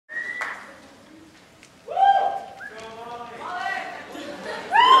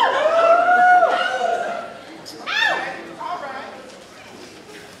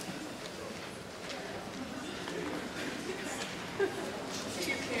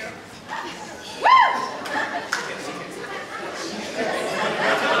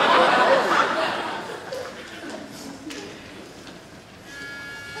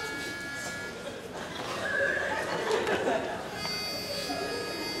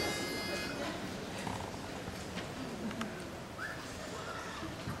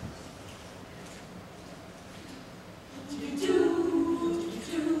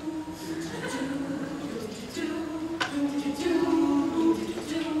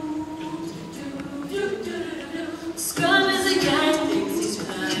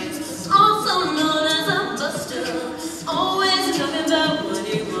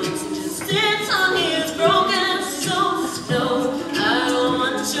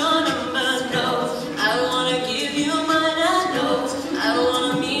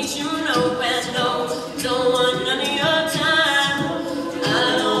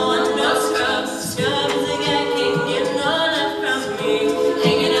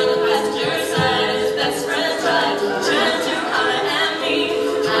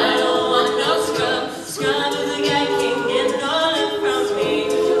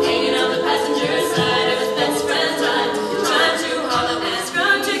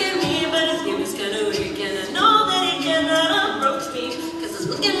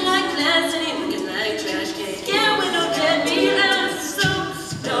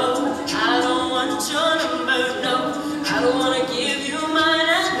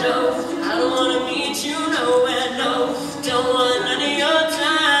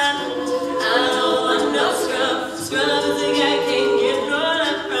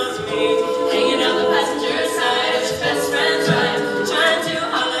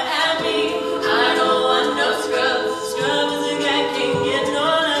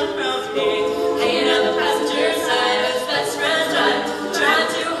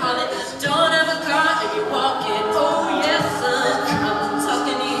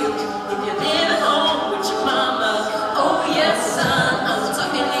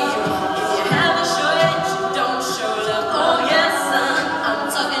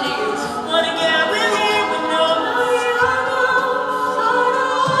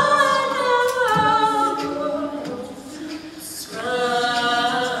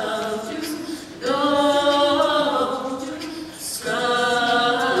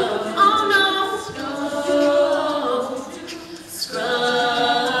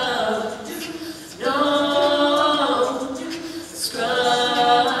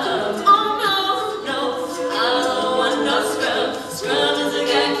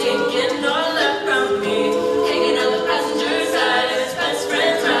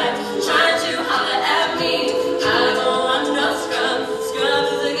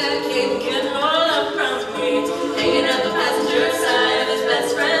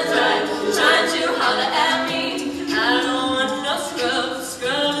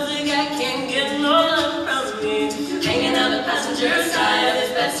hanging out the passenger side of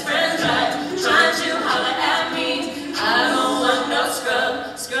his best friend's ride, trying to holler at me. I don't want no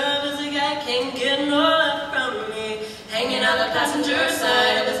scrub. Scrub is a guy can't get no love from me, hanging out the passenger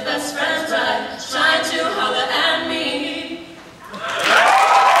side of his